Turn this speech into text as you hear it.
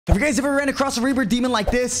Have you guys ever ran across a Rebirth demon like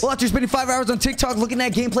this? Well, after spending 5 hours on TikTok looking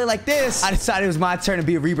at gameplay like this, I decided it was my turn to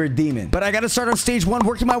be a Rebirth demon. But I gotta start on stage 1,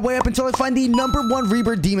 working my way up until I find the #1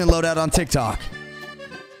 Rebirth demon loadout on TikTok.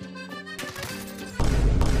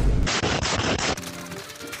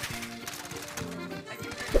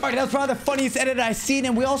 Alright, that was probably the funniest edit I've seen,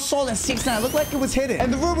 and we all saw that CX-9. It looked like it was hidden.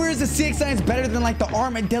 And the rumor is the CX-9 is better than like the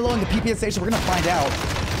Armadillo and the PPS station. We're gonna find out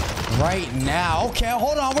right now. Okay,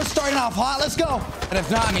 hold on. We're starting off hot. Let's go. And if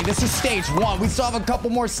not, I mean, this is stage 1. We still have a couple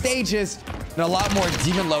more stages and a lot more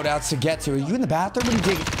demon loadouts to get to. Are you in the bathroom? What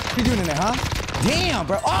are you doing in there, huh? Damn,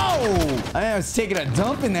 bro. Oh, I was taking a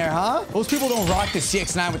dump in there, huh? Most people don't rock the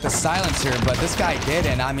CX-9 with the silencer, but this guy did.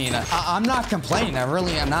 And I mean, I'm not complaining. I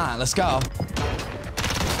really am not. Let's go.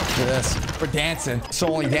 Look at this. We're dancing. It's the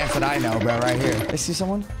only dance that I know, bro, right here. I see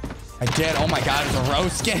someone? I did. Oh my God, it was a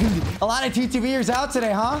roast skin. A lot of TTVers out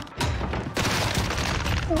today, huh?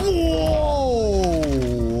 Whoa.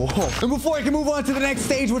 And before I can move on to the next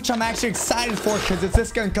stage, which I'm actually excited for because it's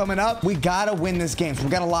this gun coming up, we gotta win this game. So we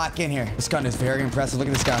gotta lock in here. This gun is very impressive. Look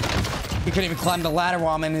at this gun. He couldn't even climb the ladder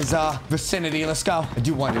while I'm in his vicinity. Let's go. I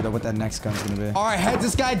do wonder though what that next gun's gonna be. All right, heads,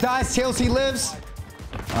 this guy dies. Tails, he lives.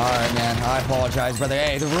 All right, man. I apologize, brother.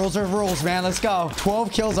 Hey, the rules are rules, man. Let's go.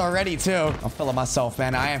 12 kills already, too. I'm feeling myself,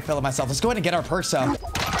 man. I am feeling myself. Let's go ahead and get our perks up.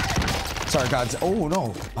 Sorry, gods. Oh,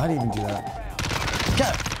 no. I didn't even do that.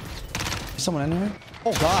 Okay. There's someone in here?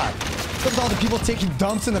 Oh, God. Look at all the people taking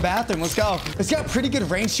dumps in the bathroom. Let's go. It's got pretty good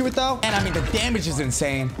range to it, though. And, I mean, the damage is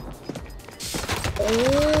insane.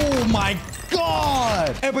 Oh, my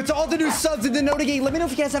God. Hey, but to all the new subs in the Nota game, let me know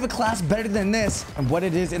if you guys have a class better than this and what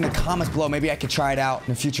it is in the comments below. Maybe I could try it out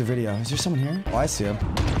in a future video. Is there someone here? Oh, I see him.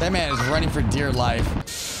 That man is running for dear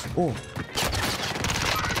life. Oh.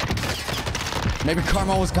 Maybe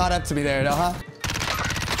karma was caught up to me there, huh?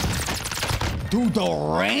 Dude, the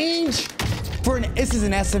range? This is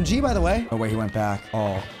an SMG, by the way. Oh, wait, he went back.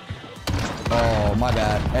 Oh. Oh, my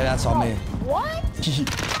bad. Hey, that's on me. What?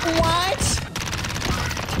 What?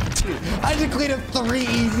 I just cleaned up 3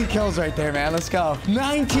 easy kills right there, man. Let's go.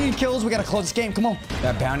 19 kills. We got to close this game. Come on.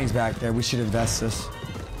 That bounty's back there. We should invest this.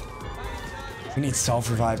 We need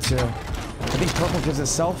self-revive, too. I think purple gives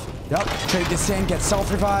us self. Yep. Trade this in. Get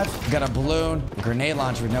self-revive. We got a balloon. A grenade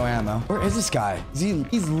launcher with no ammo. Where is this guy?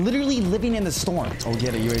 He's literally living in the storm. Oh,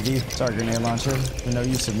 get a UAV. Sorry, grenade launcher. You're no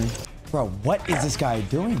use to me. Bro, what is this guy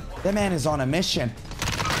doing? That man is on a mission.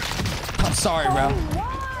 I'm sorry, bro.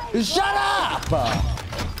 Shut up!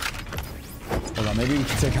 Hold on, maybe we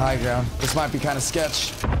can take high ground. This might be kind of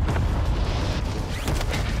sketch.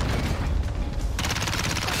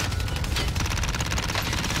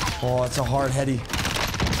 Oh, it's a hard heady.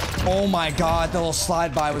 Oh my God, the little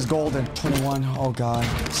slide by was golden. 21. Oh God.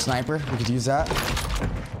 Sniper, we could use that.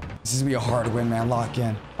 This is gonna be a hard win, man. Lock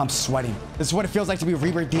in. I'm sweating. This is what it feels like to be a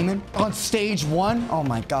Rebirth demon on stage 1. Oh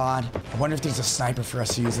my God. I wonder if there's a sniper for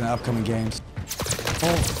us to use in the upcoming games.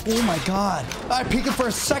 Oh my God. I peek it for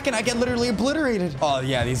a second. I get literally obliterated. Oh,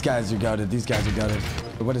 yeah. These guys are goated. These guys are goated.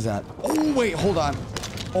 What is that? Oh, wait. Hold on.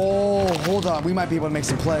 Oh, hold on. We might be able to make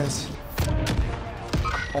some plays.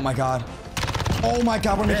 Oh, my God. Oh, my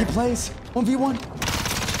God. We're making plays. 1v1.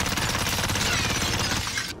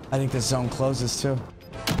 I think this zone closes, too.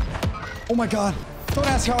 Oh, my God. Don't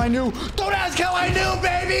ask how I knew. Don't ask how I knew,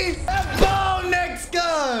 baby. Boom, next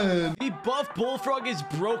gun. The buff bullfrog is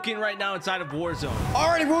broken right now inside of Warzone.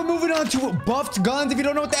 Alrighty, we're moving on to buffed guns. If you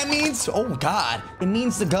don't know what that means, oh God, it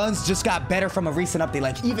means the guns just got better from a recent update.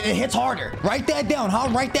 Like even it hits harder. Write that down, huh?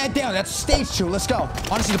 Write that down. That's stage 2. Let's go.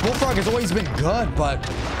 Honestly, the bullfrog has always been good, but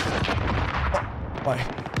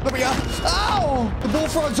let me go. Oh, the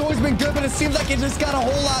bullfrog's always been good, but it seems like it just got a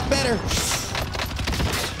whole lot better.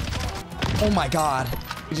 Oh my God.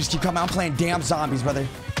 You just keep coming out playing damn zombies, brother.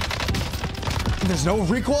 There's no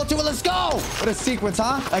recoil to it. Let's go. What a sequence,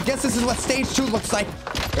 huh? I guess this is what stage 2 looks like.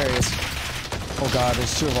 There he is. Oh God,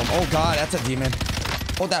 there's 2 of them. Oh God, that's a demon.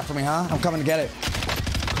 Hold that for me, huh? I'm coming to get it.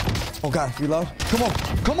 Oh God, reload. Come on.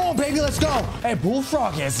 Come on, baby. Let's go. Hey,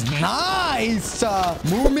 bullfrog is nice.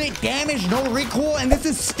 Movement, damage, no recoil. And this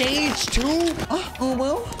is stage 2. Oh,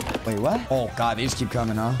 well. Wait, what? Oh God, they just keep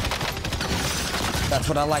coming, huh? That's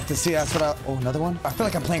what I like to see. That's what oh, another one? I feel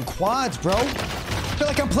like I'm playing quads, bro. I feel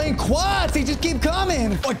like I'm playing quads. They just keep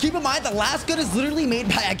coming. Oh, keep in mind, the last gun is literally made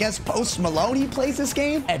by, I guess, Post Malone. He plays this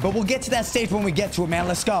game. Hey, but we'll get to that stage when we get to it, man.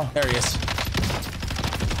 Let's go. There he is.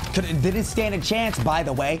 Didn't stand a chance, by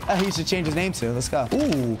the way. He should change his name to. Let's go.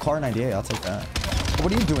 Ooh, car 98. I'll take that.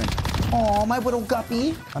 What are you doing? Oh, my little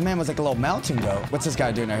guppy. My man was like a little mountain goat. What's this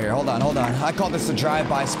guy doing out here? Hold on, hold on. I call this a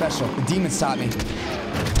drive-by special. The demon stopped me.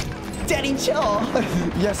 Daddy, chill.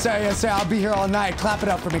 Yes, sir. Yes, sir. I'll be here all night. Clap it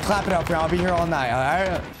up for me. Clap it up for me. I'll be here all night. All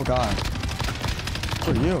right? Oh, God.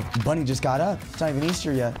 Who are you? Bunny just got up. It's not even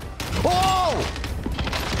Easter yet. Oh!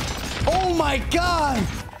 Oh, my God.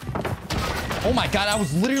 Oh, my God. I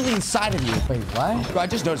was literally inside of you. Wait, what? Bro, I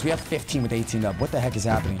just noticed we have 15 with 18 up. What the heck is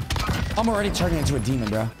happening? I'm already turning into a demon,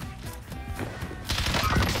 bro.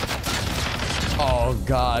 Oh,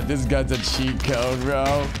 God. This gun's a cheat code,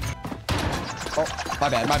 bro. Oh, my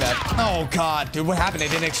bad. My bad. Oh, God. Dude, what happened? It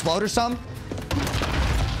didn't explode or something?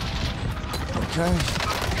 Okay.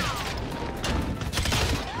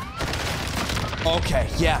 Okay,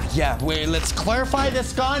 yeah. Wait, let's clarify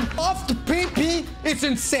this gun. Off the PP, it's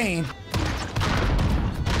insane.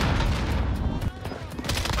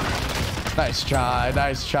 Nice try,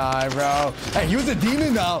 bro. Hey, he was a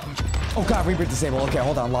demon, though. Oh, God, Rebirth disable. Okay,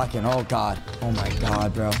 hold on, lock in. Oh, God. Oh, my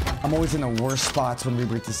God, bro. I'm always in the worst spots when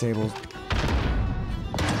Rebirth disables.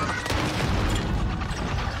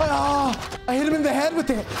 Ah, I hit him in the head with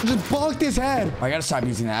it. I just bonked his head. Oh, I gotta stop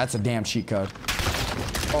using that. That's a damn cheat code.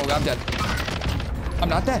 Oh, I'm dead. I'm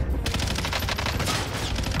not dead.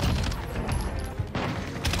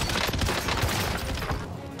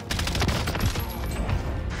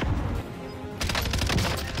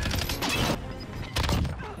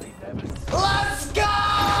 Let's go!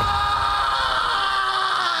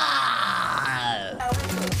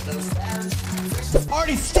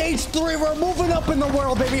 Already stage 3. We're moving up in the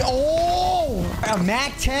world, baby. Oh, a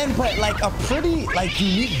Mac 10, but like a pretty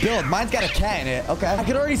unique build. Mine's got a cat in it. Okay, I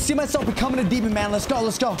can already see myself becoming a demon, man. Let's go.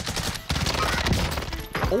 Let's go.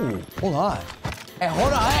 Oh, hold on. Hey,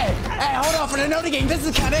 hold on. Hey, hold on for the Noti game. This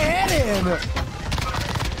is kind of hidden.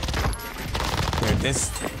 Dude, this.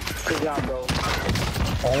 Good job, bro.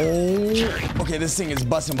 Oh, okay. This thing is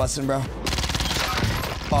busting, bro.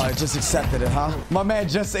 Oh, it just accepted it, huh? My man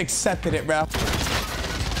just accepted it, bro.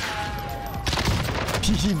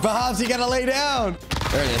 Bobs, you gotta lay down.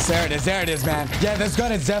 There it is, man. Yeah, this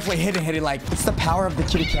gun is definitely hitting like, it's the power of the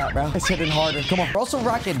kitty cat, bro. It's hitting harder. Come on. We're also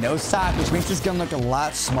rocking no stock, which makes this gun look a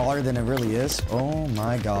lot smaller than it really is. Oh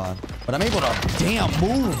my God. But I'm able to damn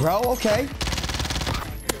move, bro. Okay.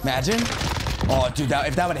 Imagine. Oh, dude,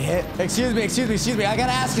 if that would have hit. Excuse me. I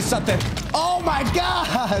gotta ask you something. Oh my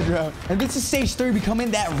God, bro. And this is stage 3,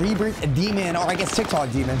 becoming that Rebirth demon, or I guess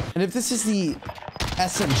TikTok demon. And if this is the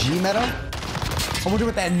SMG meta, I wonder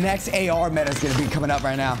what that next AR meta is going to be coming up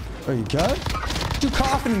right now. Are you good? What you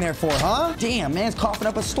coughing in there for, huh? Damn, man's coughing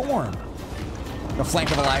up a storm. The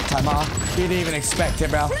flank of a lifetime, huh? He didn't even expect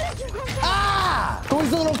it, bro. Ah!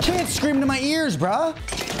 Always the little kid screaming in my ears, bro.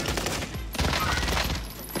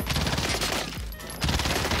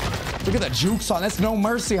 Look at the jukes on. That's no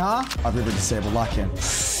mercy, huh? I've Rebirth disabled. Lock in.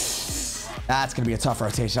 That's going to be a tough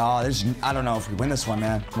rotation. Oh, I don't know if we win this one,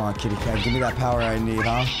 man. Come on, kitty cat. Give me that power I need,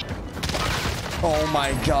 huh? Oh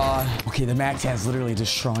my God. Okay, the Mac 10 is literally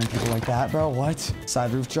destroying people like that, bro. What? Side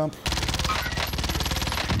roof jump.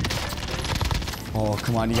 Oh,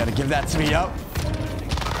 come on. You got to give that to me. Up.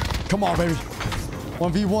 Come on, baby.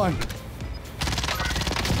 1v1.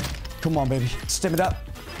 Come on, baby. Stim it up.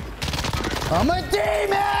 I'm a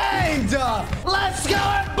demon! Let's go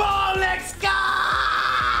and ball. Let's go!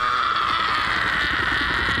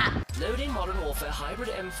 Loading Modern Warfare Hybrid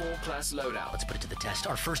M4 class loadout. Let's put it to the test.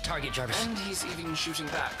 Our first target, Jarvis. And he's even shooting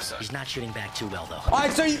back, so... He's not shooting back too well, though. All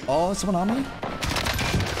right, so you... Oh, someone on me?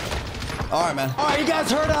 All right, man. All right, you guys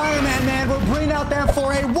heard Iron Man. We're bringing out that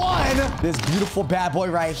 4A1. This beautiful bad boy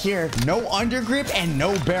right here. No undergrip and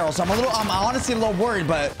no barrel. So I'm honestly a little worried,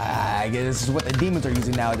 but I guess this is what the demons are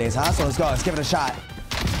using nowadays, huh? So let's go. Let's give it a shot.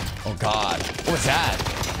 Oh, God. What was that?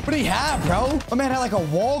 What do you have, bro? My man had like a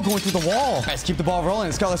wall going through the wall. Guys, keep the ball rolling.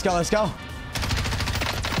 Let's go.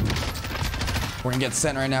 We're gonna get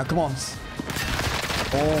sent right now. Come on.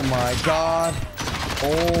 Oh, my God.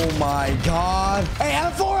 Oh, my God. Hey,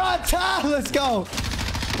 M4 on top. Let's go.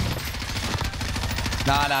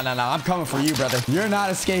 Nah. I'm coming for you, brother. You're not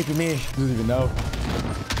escaping me. You don't even know.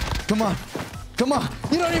 Come on.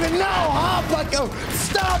 You don't even know, huh, Bucko?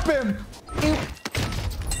 Stop him.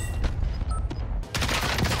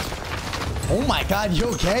 Oh my God, you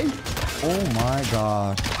okay? Oh my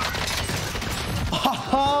God.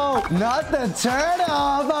 Oh, not the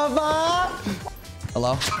turtle, Baba.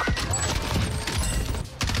 Hello?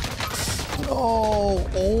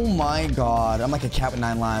 Oh my God. I'm like a cat with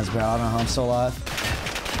 9 lives, bro. I don't know how I'm still alive.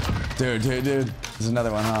 Dude. There's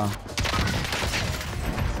another one, huh?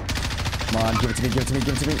 Come on, give it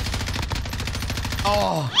to me.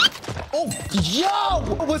 Oh, yo!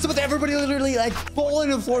 What's up with everybody literally like falling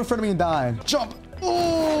to the floor in front of me and dying? Jump.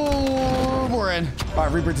 Oh, we're in. All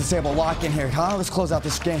right, Rebirth disable. Lock in here. Huh? Let's close out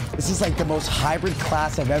this game. This is like the most hybrid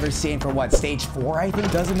class I've ever seen for what? Stage 4, I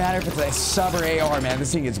think? Doesn't matter if it's a sub or AR, man.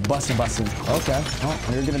 This thing is busting. Okay. Oh,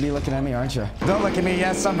 you're going to be looking at me, aren't you? Don't look at me.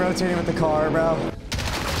 Yes, I'm rotating with the car, bro.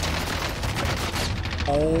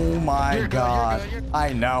 Oh, my God.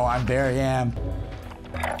 I know. There I am.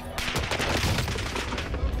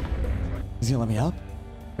 He's going to let me up?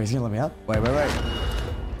 Wait, he's going to let me up? Wait.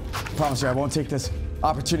 I promise you, I won't take this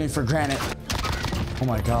opportunity for granted. Oh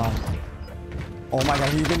my God.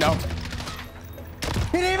 He didn't know.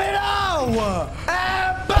 He didn't even know!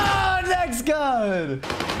 And boom! Next gun!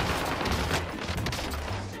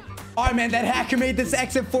 All right, man, that hacker made this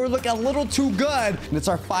exit 4 look a little too good. And it's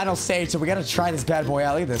our final stage, so we gotta try this bad boy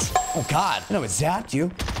out. Look at this. Oh God, I know it zapped you.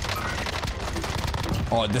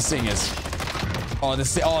 Oh, this thing is... Oh,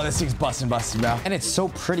 this thing's busting, bro. And it's so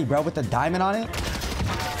pretty, bro, with the diamond on it.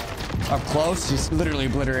 Up close, just literally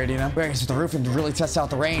obliterating him. We're against the roof and really test out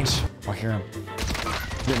the range. Oh, I hear him.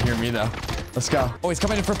 He didn't hear me, though. Let's go. Oh, he's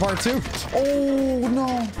coming in for part 2. Oh,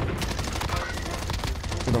 no.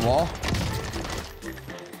 To the wall.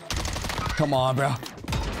 Come on, bro.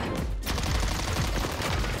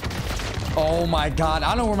 Oh, my God. I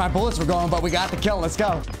don't know where my bullets were going, but we got the kill. Let's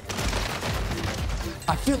go.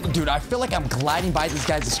 I feel like I'm gliding by these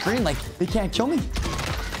guys' screen. Like, they can't kill me.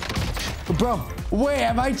 Bro, wait,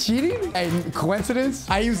 am I cheating? And coincidence?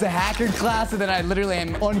 I use the hacker class and then I literally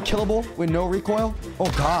am unkillable with no recoil. Oh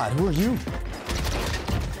God, who are you?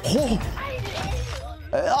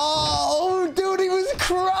 Oh, dude, he was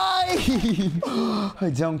crying. I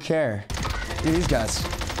don't care. Look at these guys.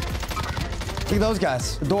 Look at those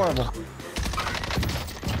guys. Adorable.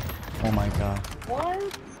 Oh my God.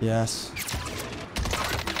 What? Yes.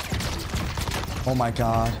 Oh my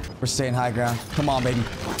God. We're staying high ground. Come on, baby.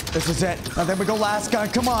 This is it. Now then we go last gun.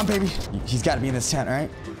 Come on, baby. He's got to be in this tent, right?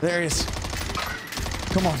 There he is.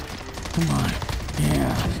 Come on.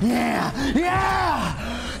 Yeah.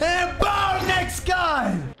 And boom, next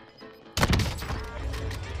gun.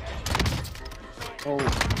 Oh,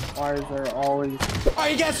 why is there always... All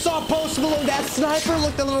right, you guys saw Post Malone. That sniper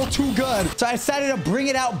looked a little too good. So I decided to bring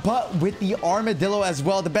it out, but with the armadillo as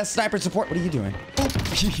well. The best sniper support. What are you doing?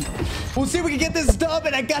 We'll see if we can get this dub,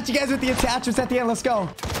 and I got you guys with the attachments at the end. Let's go.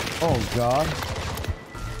 Oh, God.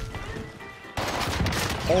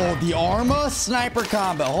 Oh, the Arma sniper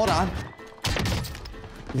combo. Hold on.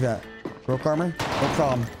 Look at that. Broke armor. No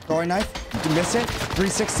problem. Throwing knife. You miss it.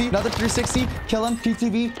 360. Another 360. Kill him.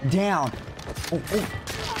 PTV. Down. Oh.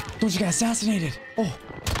 Dude, you got assassinated. Oh.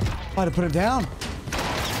 I had to put him down.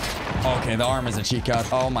 Okay, the arm is a cheat code.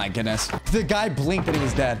 Oh, my goodness. The guy blinked and he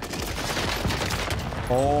was dead.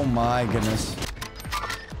 Oh, my goodness.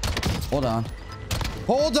 Hold on.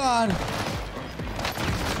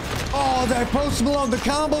 Oh, that Post Malone. The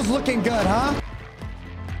combo's looking good, huh?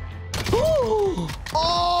 Ooh.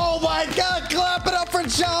 Oh, my God. Clap it up for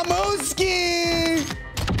Chamu.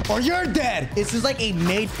 Or you're dead. This is like a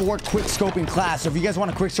made-for quick scoping class. So if you guys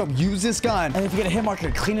want a quick scope, use this gun. And if you get a hit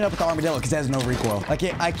marker, clean it up with the armadillo because it has no recoil. Like,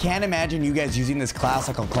 I can't imagine you guys using this class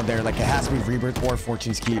like on Club there. Like, it has to be Rebirth or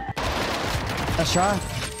Fortune's Keep. Let's try.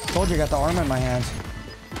 Told you I got the armor in my hands.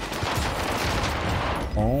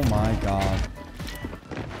 Oh, my God.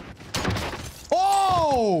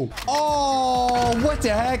 Oh, what the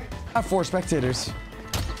heck? I have 4 spectators.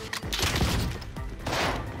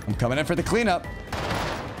 I'm coming in for the cleanup.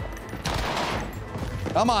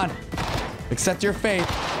 Come on. Accept your fate.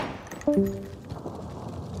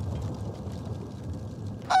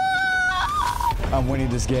 I'm winning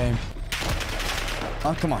this game.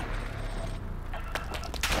 Oh, come on.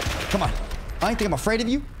 Come on. I think I'm afraid of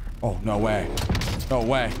you. Oh, no way. No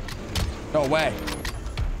way. No way.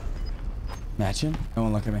 Match him? No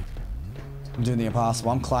one look at me. I'm doing the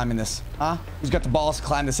impossible. I'm climbing this. Huh? Who's got the balls to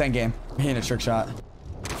climb this end game? I'm hitting a trick shot.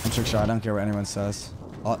 I'm trick shot. I don't care what anyone says.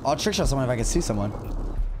 I'll trick shot someone if I can see someone.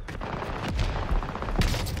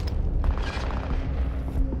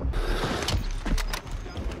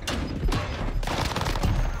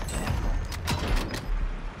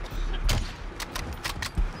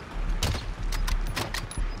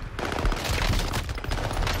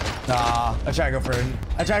 Nah, I try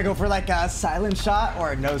to go for like a silent shot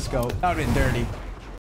or a no scope. That would've been dirty.